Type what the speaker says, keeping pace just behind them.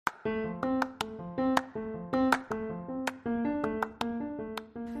Hi,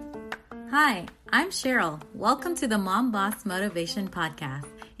 I'm Cheryl. Welcome to the Mom Boss Motivation Podcast.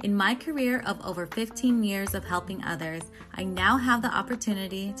 In my career of over 15 years of helping others, I now have the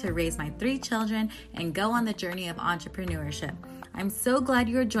opportunity to raise my 3 children and go on the journey of entrepreneurship. I'm so glad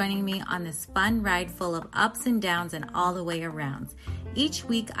you're joining me on this fun ride full of ups and downs and all the way arounds. Each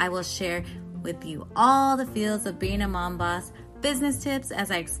week, I will share with you all the feels of being a mom boss, business tips as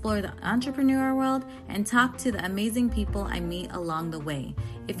I explore the entrepreneur world, and talk to the amazing people I meet along the way.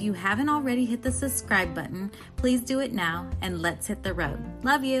 If you haven't already hit the subscribe button, please do it now, and let's hit the road.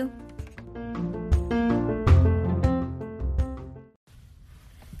 Love you.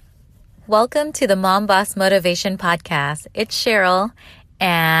 Welcome to the Mom Boss Motivation Podcast. It's Cheryl,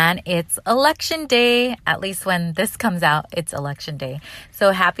 and it's election day. At least when this comes out, it's election day.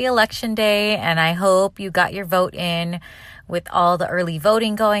 So happy election day, and I hope you got your vote in with all the early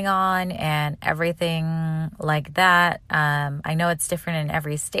voting going on and everything like that. I know it's different in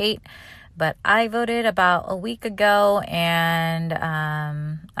every state, but I voted about a week ago, and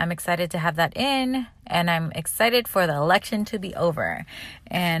I'm excited to have that in, and I'm excited for the election to be over.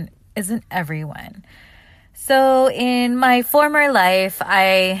 And isn't everyone? So in my former life,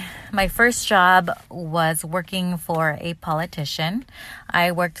 my first job was working for a politician.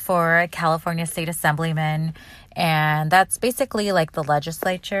 I worked for a California State Assemblyman, and that's basically like the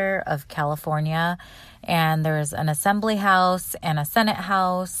legislature of California. And there's an assembly house and a Senate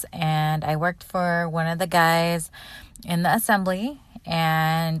house, and I worked for one of the guys in the assembly,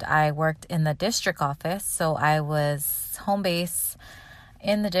 and I worked in the district office. So I was home base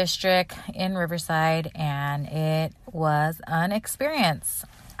in the district in Riverside, and it was an experience.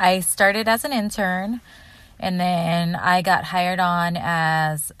 I started as an intern, and then I got hired on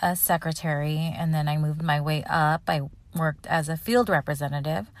as a secretary, and then I moved my way up. I worked as a field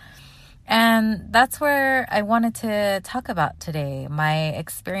representative, and that's where I wanted to talk about today, my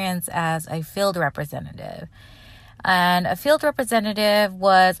experience as a field representative. And a field representative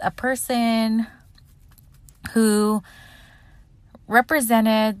was a person who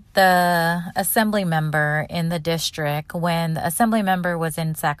represented the assembly member in the district when the assembly member was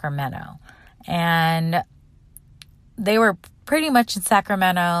in Sacramento. And they were pretty much in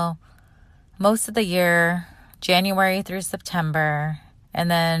Sacramento most of the year, January through September.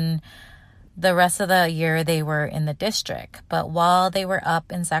 And then the rest of the year they were in the district. But while they were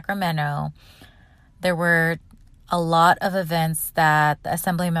up in Sacramento, there were a lot of events that the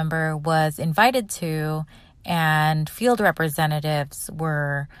assembly member was invited to, and field representatives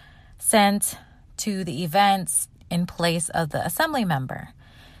were sent to the events in place of the assembly member.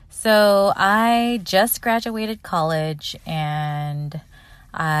 So I just graduated college, and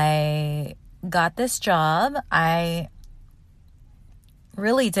I got this job. I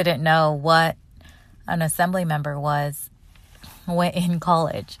really didn't know what an assembly member was in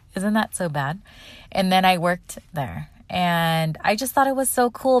college. Isn't that so bad? And then I worked there, and I just thought it was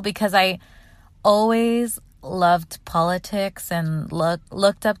so cool because I always loved politics and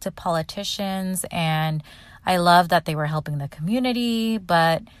looked up to politicians, and I loved that they were helping the community.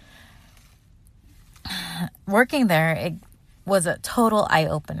 But working there, it was a total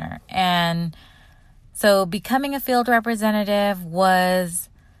eye-opener. And so becoming a field representative was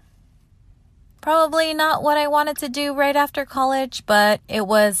probably not what I wanted to do right after college, but it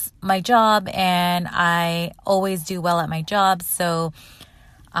was my job, and I always do well at my job, so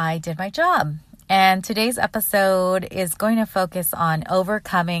I did my job. And today's episode is going to focus on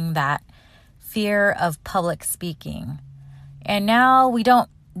overcoming that fear of public speaking. And now we don't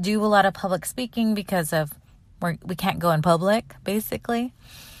do a lot of public speaking because of we can't go in public, basically.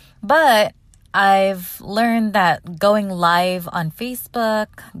 But I've learned that going live on Facebook,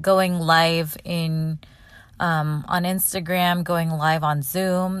 going live on Instagram, going live on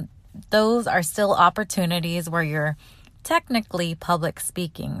Zoom, those are still opportunities where you're technically public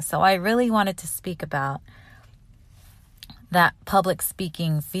speaking. So I really wanted to speak about that public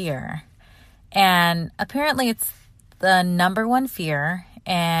speaking fear. And apparently it's the number one fear,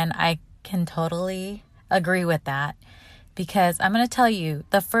 and I can totally agree with that, because I'm going to tell you,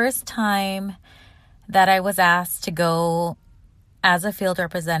 the first time that I was asked to go as a field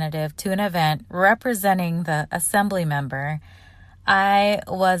representative to an event representing the assembly member, I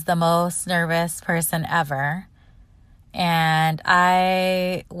was the most nervous person ever. And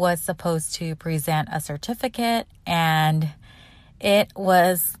I was supposed to present a certificate, and it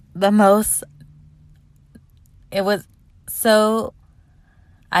was so,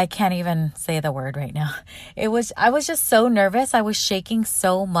 I can't even say the word right now. I was just so nervous. I was shaking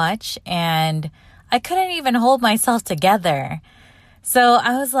so much, and I couldn't even hold myself together. So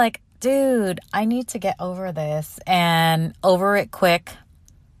I was like, dude, I need to get over this and over it quick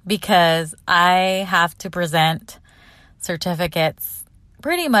because I have to present certificates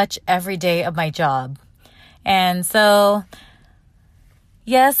pretty much every day of my job. And so,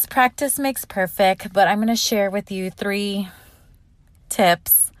 yes, practice makes perfect, but I'm going to share with you 3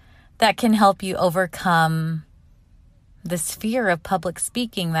 tips that can help you overcome this fear of public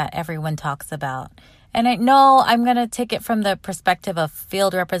speaking that everyone talks about. And I know I'm going to take it from the perspective of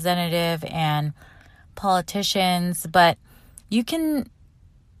field representative and politicians, but you can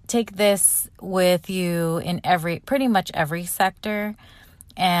take this with you in pretty much every sector.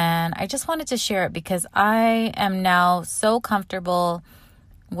 And I just wanted to share it because I am now so comfortable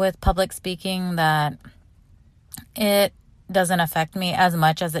with public speaking that it doesn't affect me as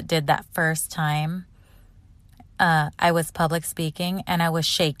much as it did that first time I was public speaking, and I was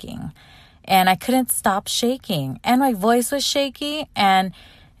shaking. And I couldn't stop shaking. And my voice was shaky, and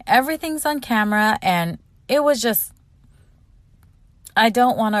everything's on camera. And it was just, I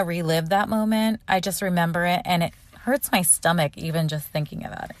don't want to relive that moment. I just remember it, and it hurts my stomach even just thinking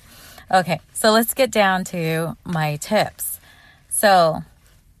about it. Okay, so let's get down to my tips. So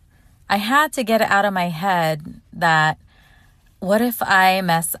I had to get it out of my head that what if I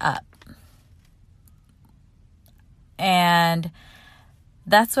mess up? And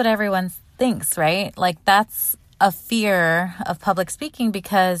that's what everyone thinks, right? Like that's a fear of public speaking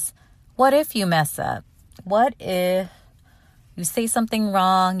because what if you mess up? What if you say something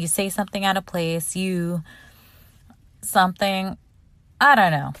wrong, you say something out of place, I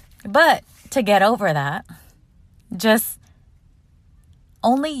don't know. But to get over that, just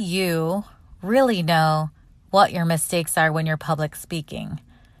only you really know what your mistakes are when you're public speaking.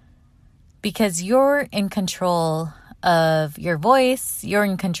 Because you're in control of your voice, you're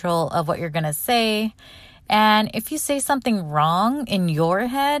in control of what you're going to say. And if you say something wrong in your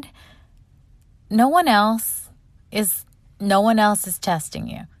head, no one else is testing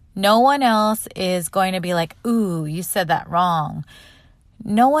you. No one else is going to be like, ooh, you said that wrong.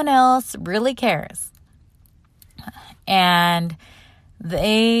 No one else really cares. And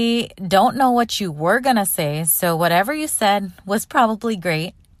they don't know what you were going to say. So whatever you said was probably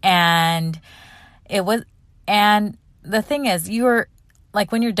great. And the thing is, you're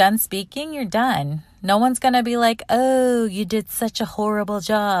like, when you're done speaking, you're done. No one's going to be like, oh, you did such a horrible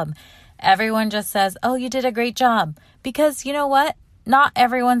job. Everyone just says, oh, you did a great job. Because you know what? Not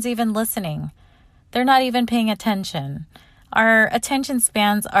everyone's even listening. They're not even paying attention. Our attention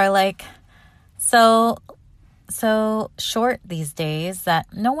spans are like so short these days that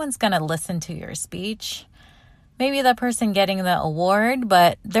no one's going to listen to your speech. Maybe the person getting the award,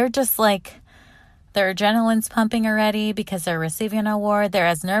 but they're just like, their adrenaline's pumping already because they're receiving an award. They're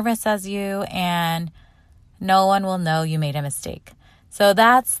as nervous as you, and no one will know you made a mistake. So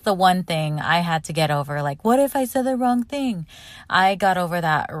that's the one thing I had to get over. Like, what if I said the wrong thing? I got over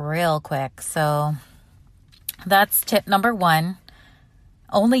that real quick. So that's tip number 1.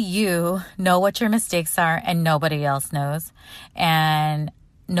 Only you know what your mistakes are, and nobody else knows. And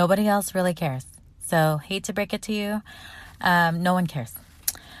nobody else really cares. So hate to break it to you. No one cares.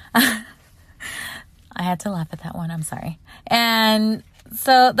 I had to laugh at that one. I'm sorry. And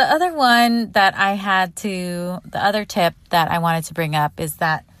so the other tip that I wanted to bring up is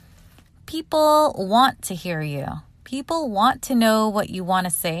that people want to hear you. People want to know what you want to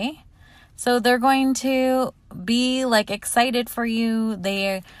say. So they're going to be like excited for you.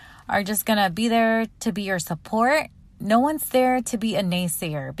 They are just going to be there to be your support. No one's there to be a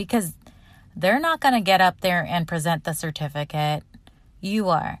naysayer because they're not going to get up there and present the certificate. You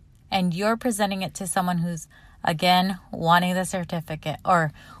are. And you're presenting it to someone who's, again, wanting the certificate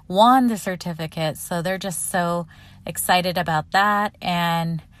or won the certificate. So they're just so excited about that.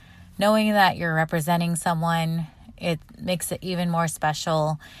 And knowing that you're representing someone, it makes it even more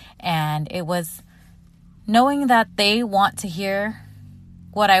special. And it was knowing that they want to hear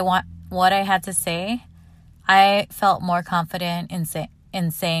what I had to say. I felt more confident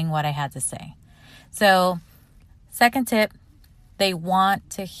in saying what I had to say. So, second tip, they want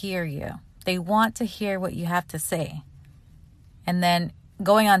to hear you. They want to hear what you have to say. And then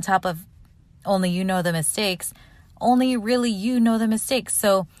going on top of only you know the mistakes, only really you know the mistakes.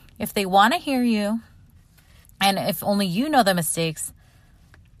 So if they want to hear you, and if only you know the mistakes,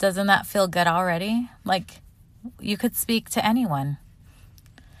 doesn't that feel good already? Like you could speak to anyone.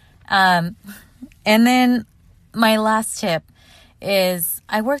 And then my last tip is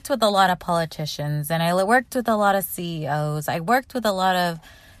I worked with a lot of politicians and I worked with a lot of CEOs. I worked with a lot of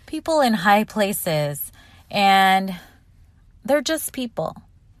people in high places, and they're just people.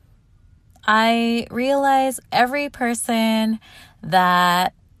 I realize every person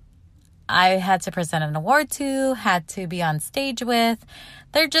that I had to present an award to, had to be on stage with.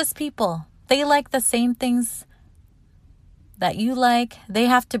 They're just people. They like the same things that you like. They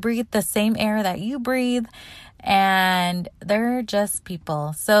have to breathe the same air that you breathe. And they're just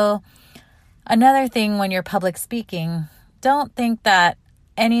people. So another thing when you're public speaking, don't think that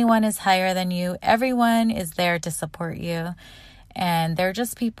anyone is higher than you. Everyone is there to support you. And they're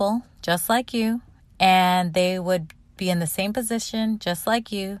just people, just like you. And they would be in the same position, just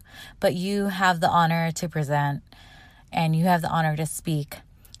like you. But you have the honor to present. And you have the honor to speak.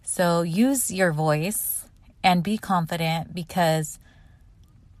 So use your voice and be confident, because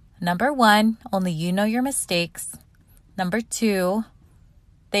number one, only you know your mistakes. Number two,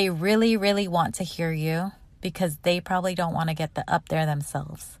 they really, really want to hear you, because they probably don't want to get up there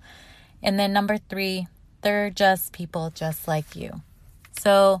themselves. And then number three, they're just people just like you.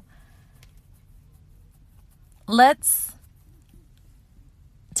 So let's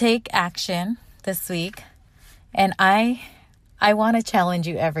take action this week. And I want to challenge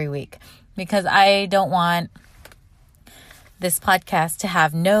you every week, because I don't want this podcast to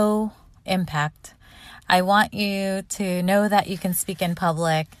have no impact. I want you to know that you can speak in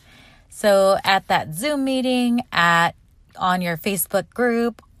public. So at that Zoom meeting, on your Facebook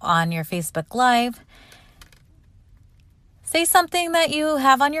group, on your Facebook Live, say something that you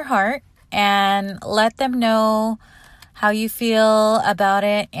have on your heart and let them know how you feel about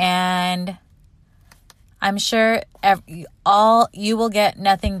it. And I'm sure you will get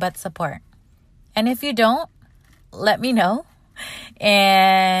nothing but support. And if you don't, let me know.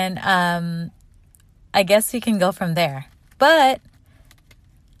 And I guess we can go from there. But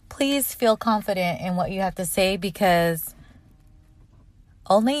please feel confident in what you have to say, because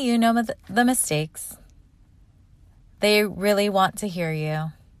only you know the mistakes. They really want to hear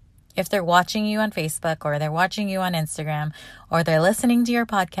you. If they're watching you on Facebook, or they're watching you on Instagram, or they're listening to your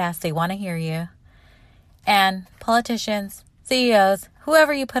podcast, they want to hear you. And politicians, CEOs,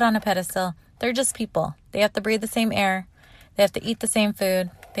 whoever you put on a pedestal, they're just people. They have to breathe the same air. They have to eat the same food.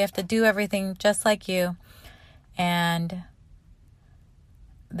 They have to do everything just like you. And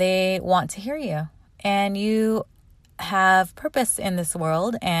they want to hear you. And you have purpose in this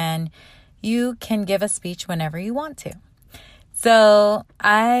world, and you can give a speech whenever you want to. So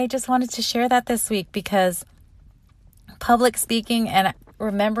I just wanted to share that this week, because public speaking and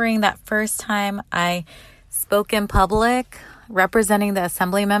remembering that first time I spoke in public representing the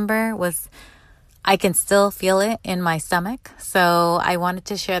assembly member I can still feel it in my stomach. So I wanted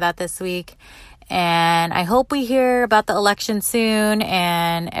to share that this week. And I hope we hear about the election soon,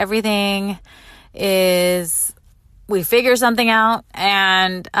 and everything we figure something out,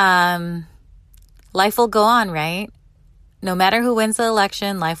 and life will go on, right? No matter who wins the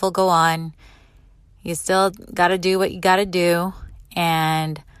election, life will go on. You still got to do what you got to do.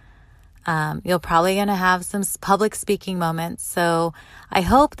 And you're probably going to have some public speaking moments. So I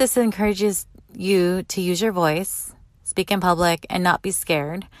hope this encourages you to use your voice, speak in public, and not be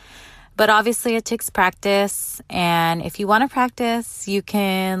scared. But obviously it takes practice. And if you want to practice, you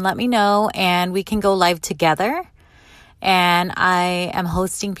can let me know, and we can go live together. And I am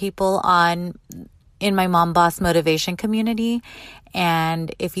hosting people in my Mom Boss Motivation community.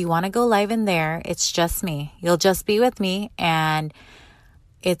 And if you want to go live in there, it's just me. You'll just be with me, and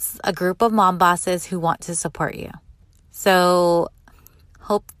it's a group of mom bosses who want to support you. So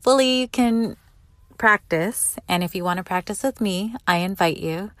hopefully you can practice. And if you want to practice with me, I invite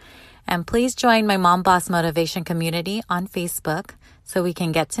you. And please join my Mom Boss Motivation community on Facebook so we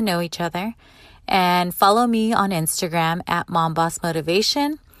can get to know each other. And follow me on Instagram at Mom Boss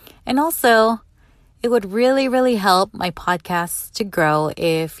Motivation. And also, it would really, really help my podcast to grow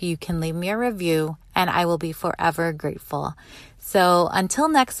if you can leave me a review, and I will be forever grateful. So until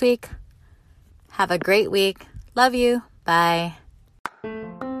next week, have a great week. Love you. Bye.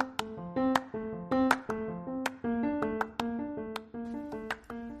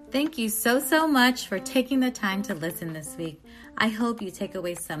 Thank you so much for taking the time to listen this week. I hope you take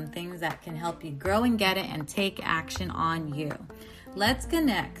away some things that can help you grow and get it and take action on you. Let's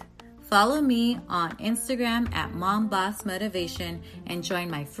connect. Follow me on Instagram at Mom Boss Motivation, and join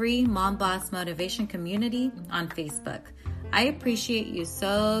my free Mom Boss Motivation community on Facebook. I appreciate you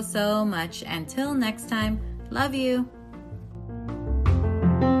so much. Until next time, love you.